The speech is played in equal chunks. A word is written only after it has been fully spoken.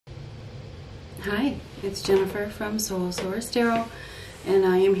Hi, it's Jennifer from Soul Source Tarot, and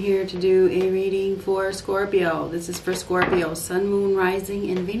I am here to do a reading for Scorpio. This is for Scorpio, Sun, Moon, Rising,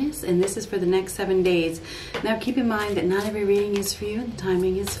 and Venus, and this is for the next 7 days. Now keep in mind that not every reading is for you. The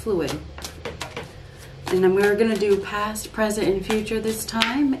timing is fluid. And then we're going to do past, present, and future this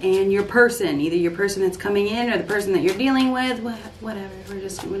time, and your person, either your person that's coming in or the person that you're dealing with, whatever. We're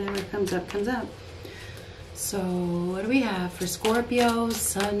just, whatever comes up, comes up. So what do we have for Scorpio,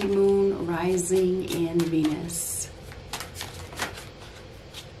 Sun, Moon, Rising, and Venus?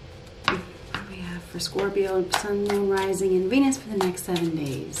 What do we have for Scorpio, Sun, Moon, Rising, and Venus for the next 7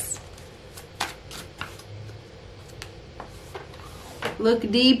 days?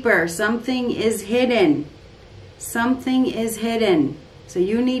 Look deeper. Something is hidden. Something is hidden. So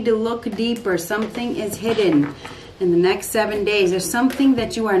you need to look deeper. Something is hidden in the next 7 days. There's something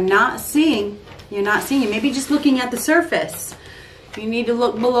that you are not seeing. You're not seeing it. Maybe just looking at the surface. You need to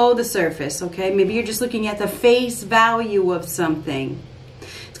look below the surface, okay? Maybe you're just looking at the face value of something.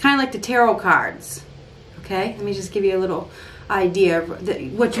 It's kind of like the tarot cards, okay? Let me just give you a little idea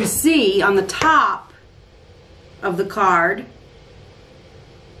of what you see on the top of the card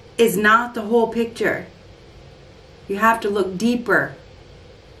is not the whole picture. You have to look deeper.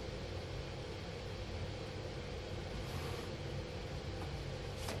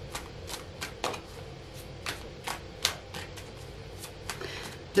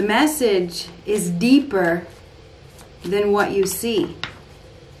 The message is deeper than what you see.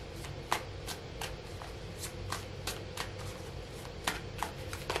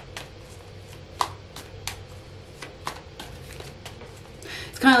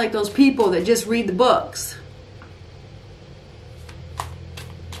 It's kind of like those people that just read the books.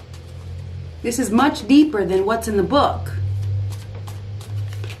 This is much deeper than what's in the book.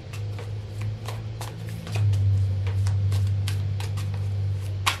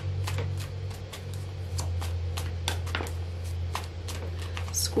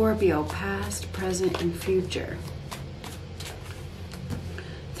 Scorpio, past, present, and future.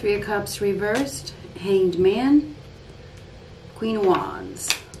 3 of Cups reversed, Hanged Man, Queen of Wands,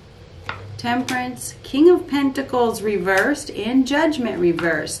 Temperance, King of Pentacles reversed, and Judgment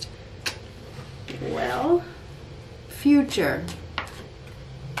reversed. Well, future.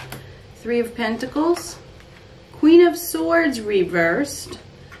 3 of Pentacles, Queen of Swords reversed,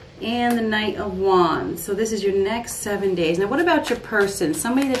 and the Knight of Wands. So this is your next 7 days. Now what about your person?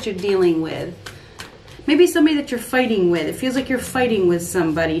 Somebody that you're dealing with. Maybe somebody that you're fighting with. It feels like you're fighting with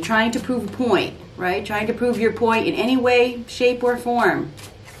somebody, trying to prove a point, right? Trying to prove your point in any way, shape, or form.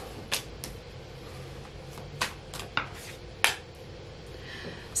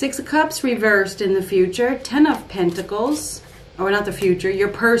 Six of Cups reversed in the future. 10 of Pentacles, or not the future, your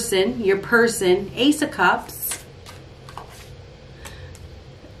person, Ace of Cups.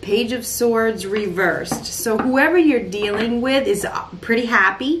 Page of Swords reversed. So whoever you're dealing with is pretty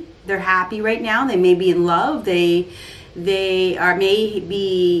happy. They're happy right now. They may be in love. They may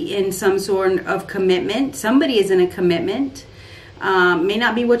be in some sort of commitment. Somebody is in a commitment. May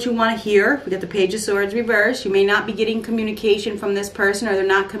not be what you want to hear. We got the Page of Swords reversed. You may not be getting communication from this person, or they're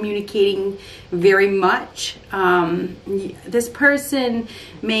not communicating very much. This person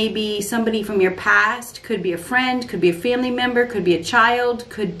may be somebody from your past. Could be a friend, could be a family member, could be a child,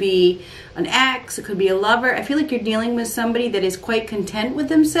 could be an ex, it could be a lover. I feel like you're dealing with somebody that is quite content with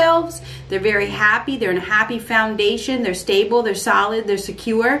themselves. They're very happy. They're in a happy foundation. They're stable. They're solid. They're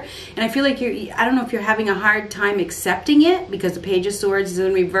secure. And I feel like I don't know if you're having a hard time accepting it, because the Page of Swords is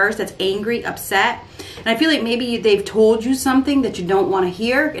in reverse. That's angry, upset. And I feel like maybe they've told you something that you don't want to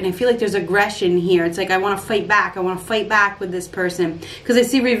hear. And I feel like there's aggression here. It's like, I want to fight back. I want to fight back with this person, because I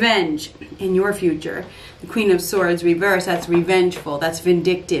see revenge in your future. The Queen of Swords reverse, that's revengeful, that's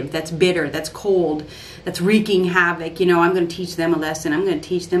vindictive, that's bitter, that's cold, that's wreaking havoc. You know, I'm going to teach them a lesson. I'm going to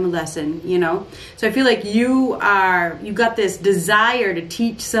teach them a lesson, you know. So I feel like you got this desire to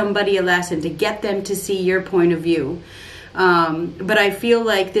teach somebody a lesson, to get them to see your point of view. But I feel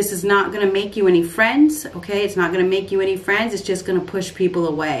like this is not going to make you any friends, okay? It's not going to make you any friends. It's just going to push people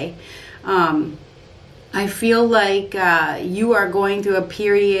away. I feel like you are going through a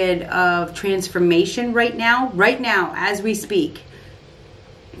period of transformation right now as we speak.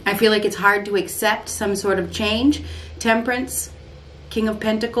 I feel like it's hard to accept some sort of change. Temperance, King of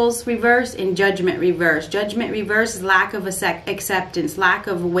Pentacles reverse, and Judgment reverse. Judgment reverse is lack of acceptance, lack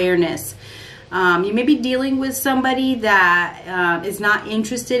of awareness. You may be dealing with somebody that is not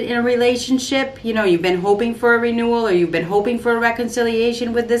interested in a relationship. You know, you've been hoping for a renewal, or you've been hoping for a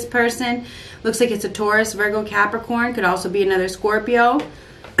reconciliation with this person. Looks like it's a Taurus, Virgo, Capricorn. Could also be another Scorpio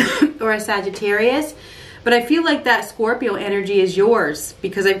or a Sagittarius. But I feel like that Scorpio energy is yours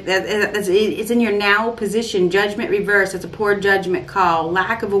because it's in your now position. Judgment reverse. It's a poor judgment call.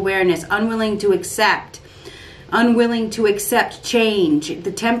 Lack of awareness. Unwilling to accept. Unwilling to accept change.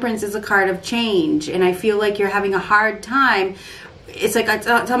 The Temperance is a card of change. And I feel like you're having a hard time. It's like, it's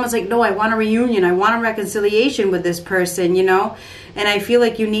almost like, no, I want a reunion. I want a reconciliation with this person, you know. And I feel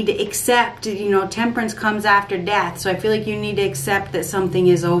like you need to accept, you know, Temperance comes after death. So I feel like you need to accept that something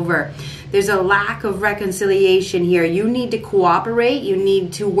is over. There's a lack of reconciliation here. You need to cooperate. You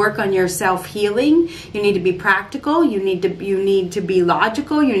need to work on your self-healing. You need to be practical. You need to be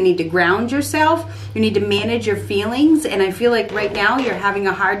logical. You need to ground yourself. You need to manage your feelings. And I feel like right now you're having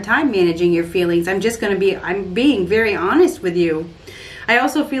a hard time managing your feelings. I'm being very honest with you. I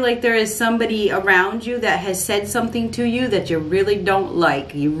also feel like there is somebody around you that has said something to you that you really don't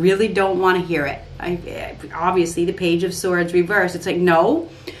like. You really don't want to hear it. Obviously, the Page of Swords reversed. It's like, no,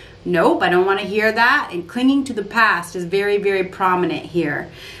 nope, I don't want to hear that. And clinging to the past is very, very prominent here.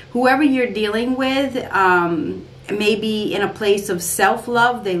 Whoever you're dealing with may be in a place of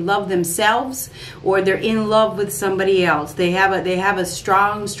self-love. They love themselves, or they're in love with somebody else. They have a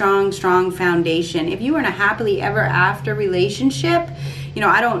strong, strong, strong foundation. If you are in a happily ever after relationship, you know,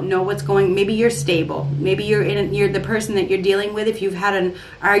 I don't know what's going, maybe you're stable. Maybe you're the person that you're dealing with. If you've had an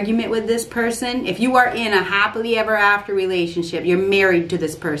argument with this person, if you are in a happily ever after relationship, you're married to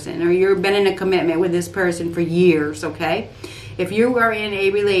this person, or you've been in a commitment with this person for years, okay? If you are in a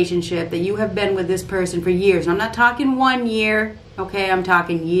relationship that you have been with this person for years, I'm not talking 1 year, okay, I'm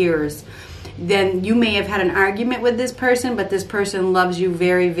talking years, then you may have had an argument with this person, but this person loves you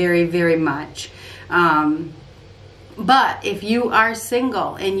very, very, very much. But if you are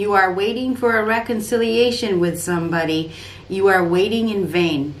single and you are waiting for a reconciliation with somebody, you are waiting in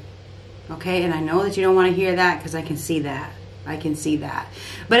vain, okay? And I know that you don't want to hear that because I can see that. I can see that.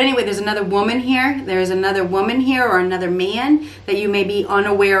 But anyway, there's another woman here. There's another woman here, or another man that you may be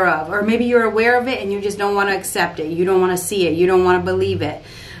unaware of. Or maybe you're aware of it and you just don't want to accept it. You don't want to see it. You don't want to believe it.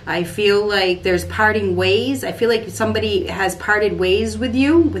 I feel like there's parting ways. I feel like somebody has parted ways with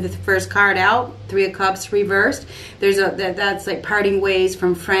you with the first card out, Three of Cups reversed. That's like parting ways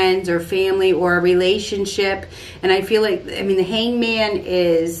from friends or family or a relationship. And I feel like, I mean, the Hangman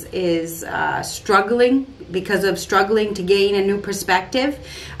is struggling because of struggling to gain a new perspective.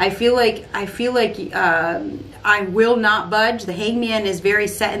 I feel like I will not budge. The Hangman is very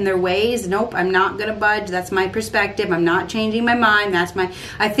set in their ways. Nope, I'm not going to budge. That's my perspective. I'm not changing my mind.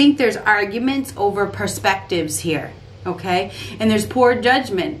 I think there's arguments over perspectives here, okay? And there's poor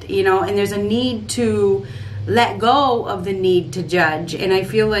judgment, you know, and there's a need to let go of the need to judge. And I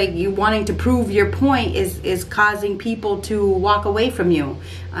feel like you wanting to prove your point is causing people to walk away from you.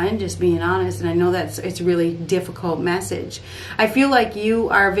 I'm just being honest, and I know it's a really difficult message. I feel like you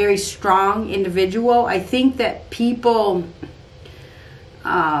are a very strong individual. I think that people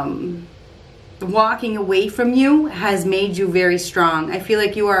walking away from you has made you very strong. I feel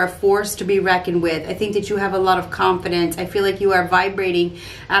like you are a force to be reckoned with. I think that you have a lot of confidence. I feel like you are vibrating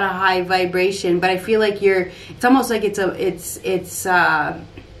at a high vibration, but I feel like it's almost like it's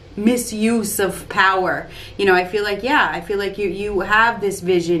misuse of power. You know, I feel like, yeah, I feel like you have this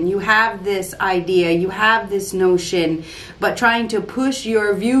vision, you have this idea, you have this notion, but trying to push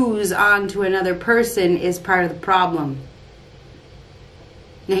your views onto another person is part of the problem.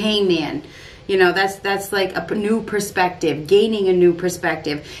 The Hangman. You know, that's like a new perspective, gaining a new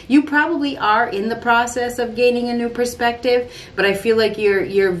perspective. You probably are in the process of gaining a new perspective, but I feel like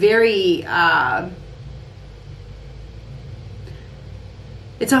you're very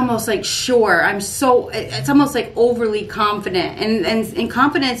it's almost like sure. It's almost like overly confident, and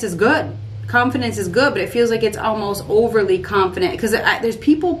confidence is good. Confidence is good, but it feels like it's almost overly confident because there's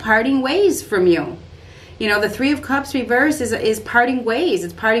people parting ways from you. You know, the Three of Cups reverse is parting ways.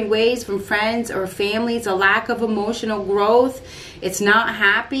 It's parting ways from friends or family. It's a lack of emotional growth. It's not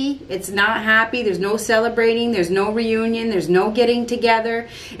happy. It's not happy. There's no celebrating. There's no reunion. There's no getting together.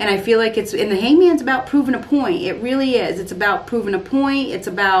 And I feel like and the Hangman's about proving a point. It really is. It's about proving a point. It's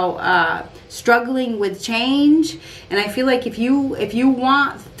about struggling with change. And I feel like if you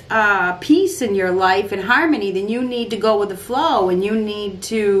want peace in your life and harmony, then you need to go with the flow and you need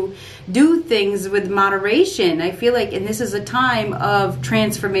to do things with moderation. I feel like, and this is a time of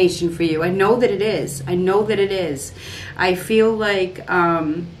transformation for you. I know that it is. I know that it is. I feel like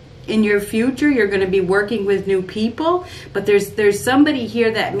in your future you're going to be working with new people, but there's somebody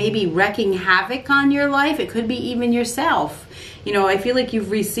here that may be wreaking havoc on your life. It could be even yourself. You know, I feel like you've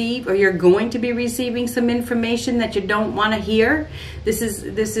received, or you're going to be receiving, some information that you don't want to hear. This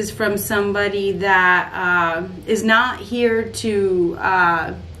is from somebody that is not here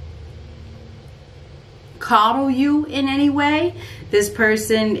to coddle you in any way. This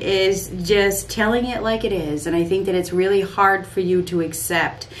person is just telling it like it is, and I think that it's really hard for you to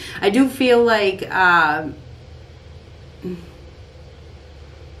accept. I do feel like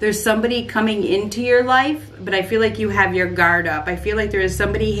there's somebody coming into your life, but I feel like you have your guard up. I feel like there is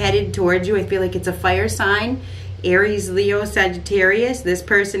somebody headed towards you. I feel like it's a fire sign, Aries, Leo, Sagittarius. This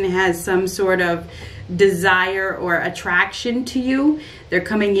person has some sort of desire or attraction to you. They're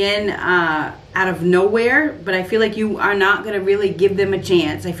coming in out of nowhere, but I feel like you are not going to really give them a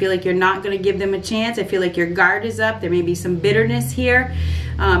chance. I feel like you're not going to give them a chance. I feel like your guard is up. There may be some bitterness here.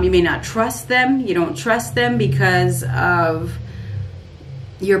 You may not trust them. You don't trust them because of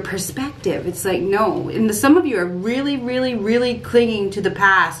your perspective. It's like, no. And some of you are really, really, really clinging to the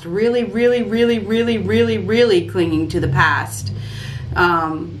past. Really, really, really, really, really, really clinging to the past.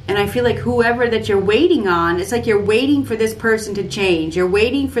 And I feel like whoever that you're waiting on, it's like you're waiting for this person to change. You're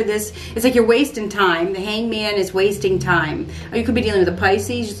waiting for this. It's like you're wasting time. The hangman is wasting time. Or you could be dealing with a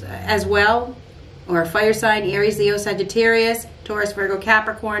Pisces as well, or a fire sign, Aries, Leo, Sagittarius, Taurus, Virgo,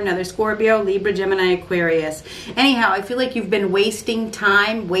 Capricorn, another Scorpio, Libra, Gemini, Aquarius. Anyhow, I feel like you've been wasting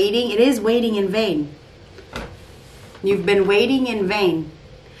time waiting. It is waiting in vain. You've been waiting in vain.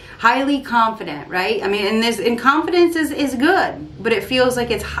 Highly confident, right? I mean, and confidence is good, but it feels like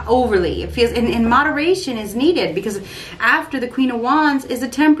it's overly. It feels, and moderation is needed, because after the Queen of Wands is a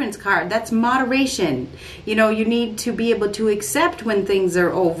Temperance card. That's moderation. You know, you need to be able to accept when things are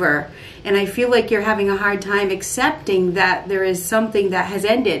over. And I feel like you're having a hard time accepting that there is something that has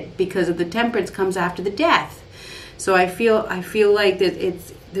ended, because of the Temperance comes after the Death. So I feel like that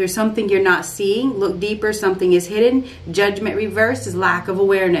there's something you're not seeing. Look deeper, something is hidden. Judgment reversed is lack of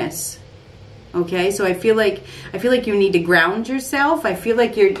awareness. Okay, so I feel like you need to ground yourself. I feel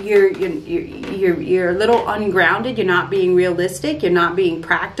like you're a little ungrounded. You're not being realistic. You're not being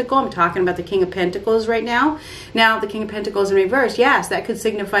practical. I'm talking about the King of Pentacles right now. Now the King of Pentacles in reverse, yes, that could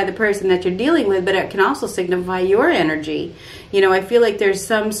signify the person that you're dealing with, but it can also signify your energy. You know, I feel like there's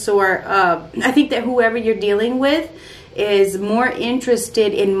some sort of, I think that whoever you're dealing with is more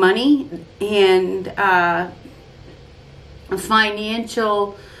interested in money and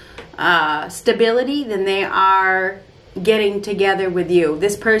financial stability than they are getting together with you.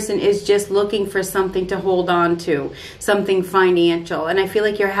 This person is just looking for something to hold on to, something financial, and I feel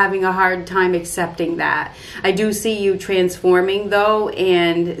like you're having a hard time accepting that. I do see you transforming though,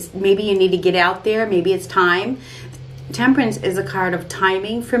 and maybe you need to get out there. Maybe it's time. Temperance is a card of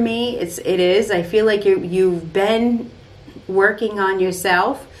timing for me. It is. I feel like you've been working on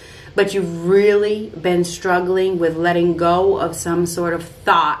yourself, but you've really been struggling with letting go of some sort of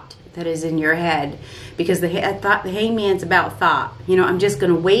thought that is in your head, because the hangman's about thought. You know, I'm just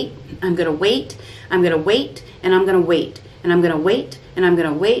going to wait. I'm going to wait. I'm going to wait, and I'm going to wait, and I'm going to wait, and I'm going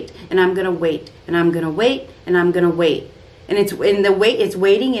to wait, and I'm going to wait, and I'm going to wait, and I'm going to wait. And it's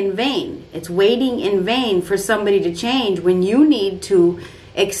waiting in vain. It's waiting in vain for somebody to change when you need to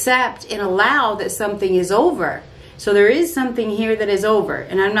accept and allow that something is over. So there is something here that is over,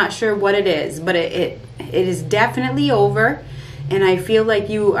 and I'm not sure what it is, but it is definitely over. And I feel like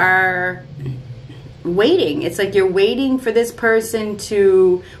you are waiting. It's like you're waiting for this person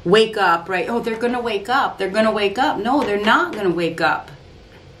to wake up, right? Oh, they're going to wake up. They're going to wake up. No, they're not going to wake up.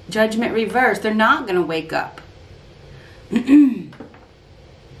 Judgment reversed. They're not going to wake up.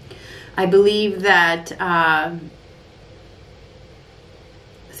 I believe that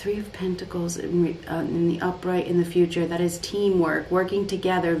Three of Pentacles in the upright in the future, that is teamwork, working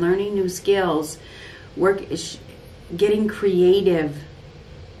together, learning new skills, getting creative.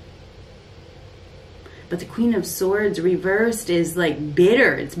 But the Queen of Swords reversed is like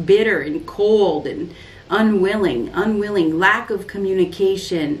bitter. It's bitter and cold and unwilling, lack of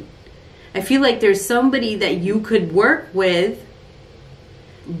communication. I feel like there's somebody that you could work with,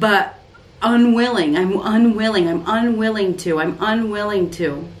 but unwilling. I'm unwilling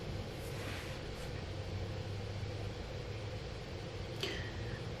to.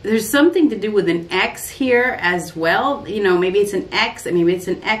 There's something to do with an ex here as well. You know, maybe it's an ex, maybe it's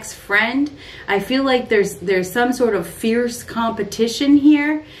an ex-friend. I feel like there's some sort of fierce competition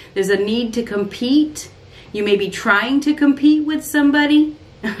here. There's a need to compete. You may be trying to compete with somebody.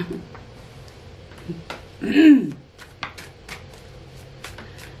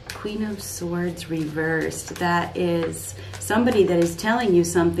 Queen of Swords reversed. That is somebody that is telling you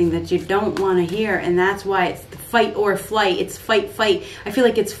something that you don't want to hear, and that's why it's the fight or flight. It's fight. I feel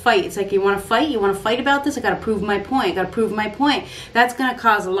like it's fight. It's like you want to fight. You want to fight about this. I got to prove my point. Got to prove my point. That's going to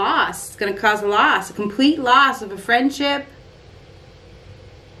cause a loss. It's going to cause a loss, a complete loss of a friendship.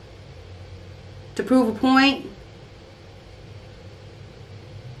 To prove a point.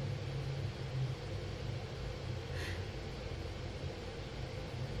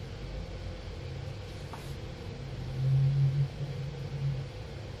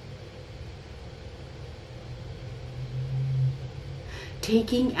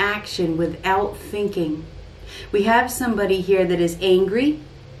 taking action without thinking. We have somebody here that is angry.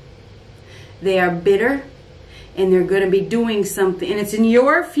 They are bitter. And they're going to be doing something. And it's in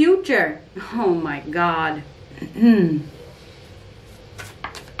your future. Oh my God.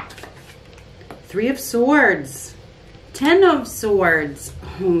 3 of Swords. 10 of Swords.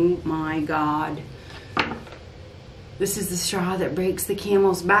 Oh my God. This is the straw that breaks the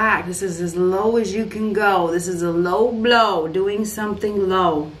camel's back. This is as low as you can go. This is a low blow. Doing something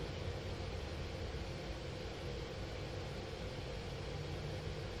low.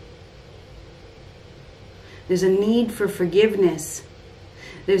 There's a need for forgiveness.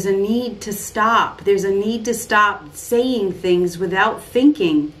 There's a need to stop. There's a need to stop saying things without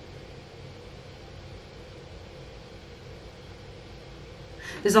thinking.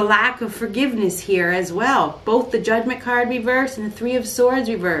 There's a lack of forgiveness here as well. Both the Judgment card reversed and the 3 of Swords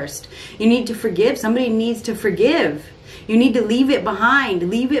reversed. You need to forgive. Somebody needs to forgive. You need to leave it behind.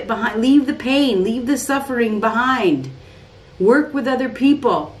 Leave it behind. Leave the pain. Leave the suffering behind. Work with other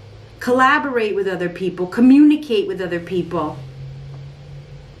people. Collaborate with other people. Communicate with other people.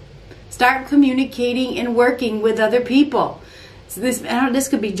 Start communicating and working with other people. So this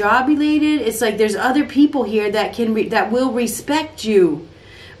could be job related. It's like there's other people here that that will respect you.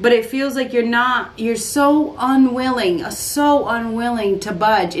 But it feels like you're so unwilling to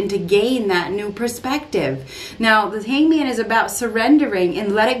budge and to gain that new perspective. Now, the Hangman is about surrendering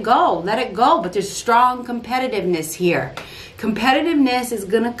and let it go. But there's strong competitiveness here. Competitiveness is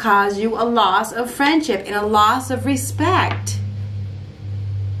going to cause you a loss of friendship and a loss of respect.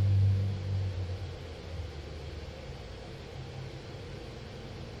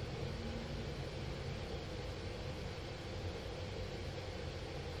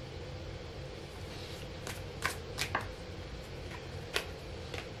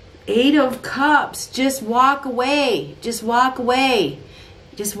 Eight of Cups. Just walk away. Just walk away.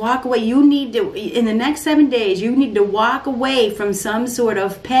 Just walk away. You need to, in the next 7 days, you need to walk away from some sort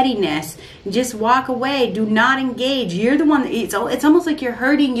of pettiness. Just walk away. Do not engage. You're the one, it's almost like you're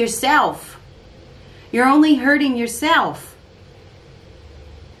hurting yourself. You're only hurting yourself.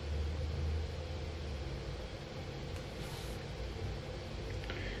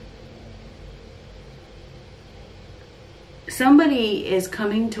 Somebody is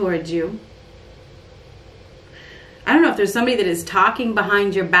coming towards you. I don't know if there's somebody that is talking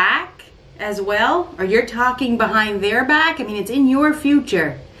behind your back as well, or you're talking behind their back. I mean, it's in your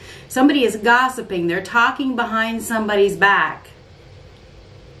future. Somebody is gossiping. They're talking behind somebody's back.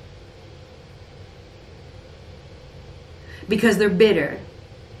 Because they're bitter.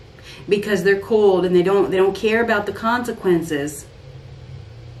 Because they're cold and they don't care about the consequences.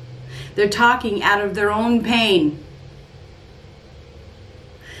 They're talking out of their own pain.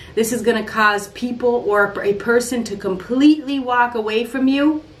 This is going to cause people or a person to completely walk away from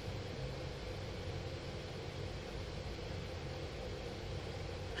you.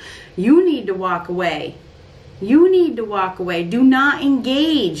 You need to walk away. You need to walk away. Do not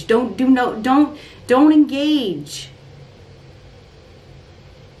engage. Don't engage.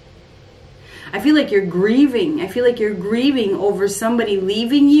 I feel like you're grieving. I feel like you're grieving over somebody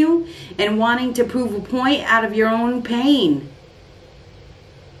leaving you and wanting to prove a point out of your own pain.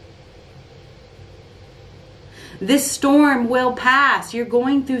 This storm will pass. You're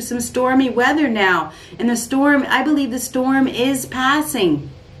going through some stormy weather now. And the storm, I believe the storm is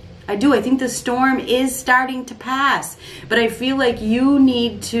passing. I do. I think the storm is starting to pass. But I feel like you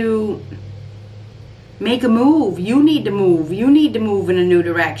need to make a move. You need to move. You need to move in a new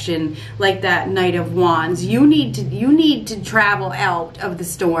direction, like that Knight of Wands. You need to travel out of the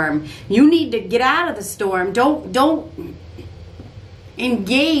storm. You need to get out of the storm. Don't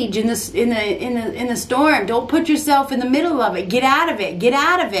engage in the storm. Don't put yourself in the middle of it. Get out of it. Get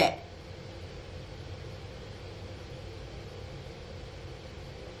out of it.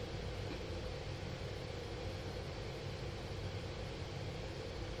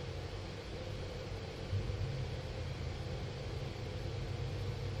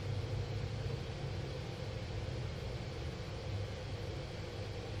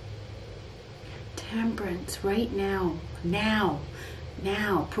 Temperance right now.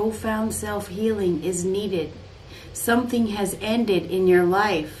 Now, profound self-healing is needed. Something has ended in your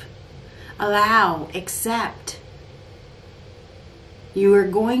life. Allow, accept. You are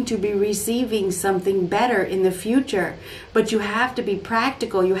going to be receiving something better in the future. But you have to be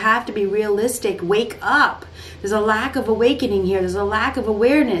practical. You have to be realistic. Wake up. There's a lack of awakening here. There's a lack of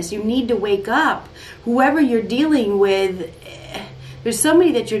awareness. You need to wake up. Whoever you're dealing with, there's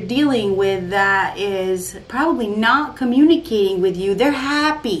somebody that you're dealing with that is probably not communicating with you. They're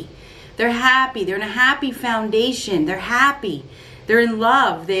happy. They're happy. They're in a happy foundation. They're happy. They're in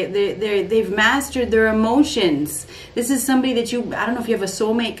love. They've mastered their emotions. This is somebody that I don't know if you have a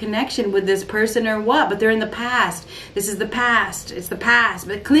soulmate connection with this person or what, but they're in the past. This is the past. It's the past,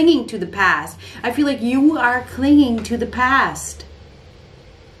 but clinging to the past. I feel like you are clinging to the past.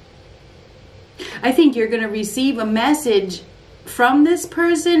 I think you're going to receive a message from this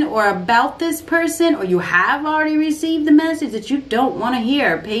person or about this person, or you have already received the message that you don't want to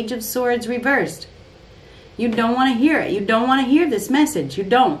hear. Page of Swords reversed. You don't want to hear it. You don't want to hear this message. You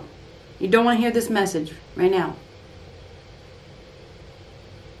don't. You don't want to hear this message right now.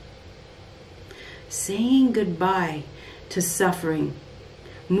 Saying goodbye to suffering.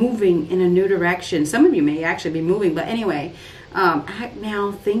 Moving in a new direction. Some of you may actually be moving, but anyway. Act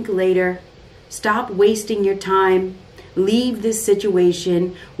now, think later. Stop wasting your time. Leave this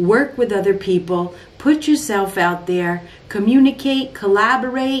situation. Work with other people. Put yourself out there. Communicate,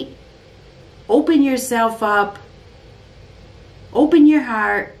 collaborate. Open yourself up. Open your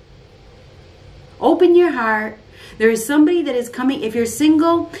heart. Open your heart. There is somebody that is coming. If you're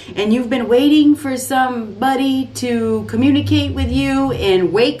single and you've been waiting for somebody to communicate with you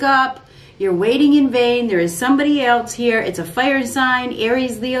and wake up, you're waiting in vain. There is somebody else here. It's a fire sign,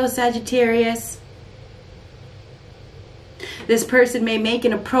 Aries, Leo, Sagittarius. This person may make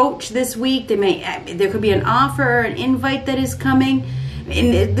an approach this week. There could be an offer or an invite that is coming.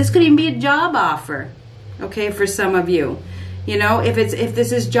 And this could even be a job offer, okay, for some of you. You know, if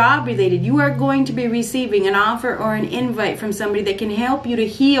this is job related, you are going to be receiving an offer or an invite from somebody that can help you to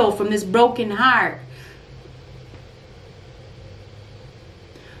heal from this broken heart.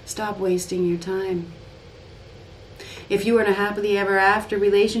 Stop wasting your time. If you are in a happily ever after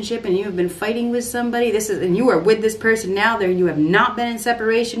relationship and you have been fighting with somebody, and you are with this person now, you have not been in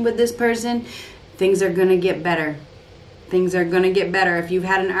separation with this person, things are going to get better. Things are going to get better. If you've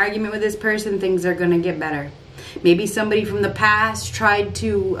had an argument with this person, things are going to get better. Maybe somebody from the past tried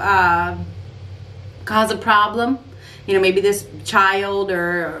to cause a problem. You know, maybe this child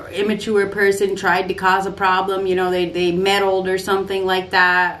or immature person tried to cause a problem. You know, they meddled or something like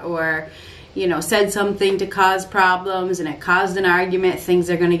that, or, you know, said something to cause problems and it caused an argument. Things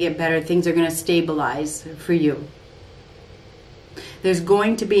are going to get better. Things are going to stabilize for you. There's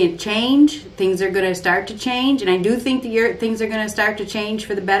going to be a change. Things are going to start to change. And I do think that things are going to start to change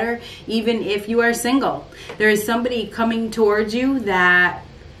for the better, even if you are single. There is somebody coming towards you that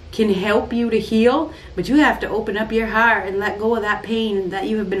can help you to heal, but you have to open up your heart and let go of that pain that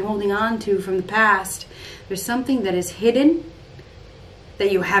you have been holding on to from the past. There's something that is hidden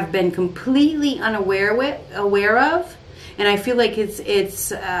that you have been completely unaware of. And I feel like it's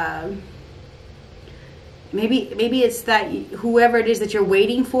maybe it's that whoever it is that you're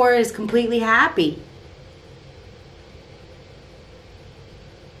waiting for is completely happy.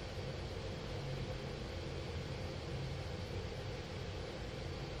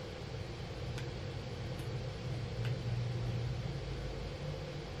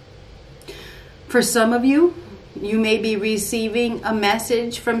 For some of you, you may be receiving a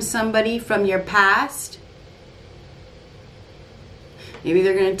message from somebody from your past. Maybe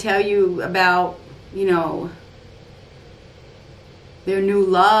they're going to tell you about, you know, their new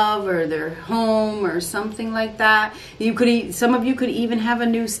love or their home or something like that. Some of you could even have a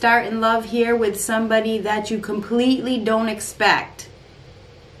new start in love here with somebody that you completely don't expect.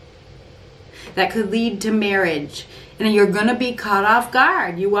 That could lead to marriage. And you're going to be caught off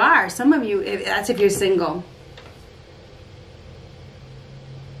guard. You are. Some of you, that's if you're single.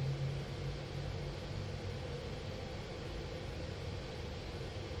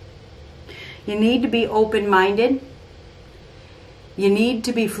 You need to be open-minded. You need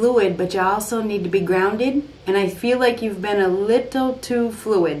to be fluid, but you also need to be grounded. And I feel like you've been a little too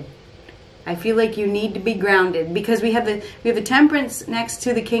fluid. I feel like you need to be grounded, because we have the Temperance next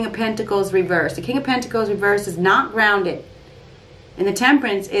to the King of Pentacles reversed. The King of Pentacles reversed is not grounded. And the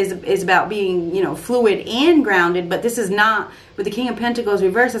Temperance is about being, you know, fluid and grounded, but this is not, with the King of Pentacles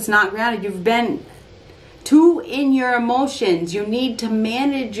reversed, it's not grounded. You've been too in your emotions. You need to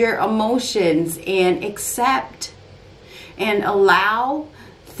manage your emotions and accept and allow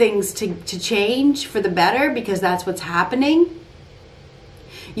things to change for the better, because that's what's happening.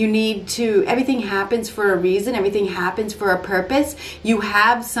 You need to, everything happens for a reason. Everything happens for a purpose. You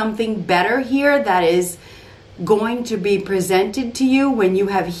have something better here that is going to be presented to you when you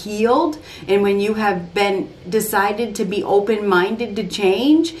have healed and when you have been decided to be open-minded to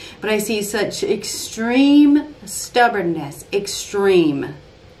change. But I see such extreme stubbornness, extreme.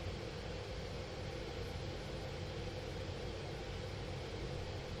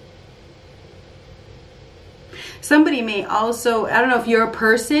 Somebody may also, I don't know if you're a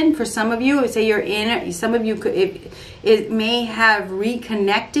person, for some of you, say you're in, some of you could, it may have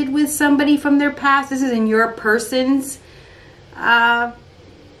reconnected with somebody from their past. This is in your person's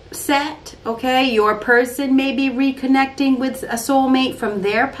set, okay? Your person may be reconnecting with a soulmate from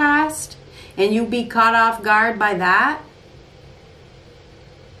their past, and you be caught off guard by that.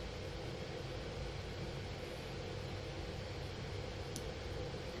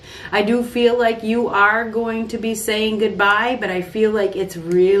 I do feel like you are going to be saying goodbye, but I feel like it's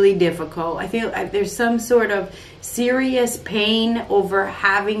really difficult. I feel there's some sort of serious pain over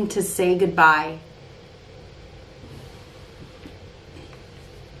having to say goodbye.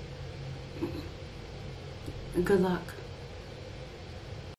 Good luck.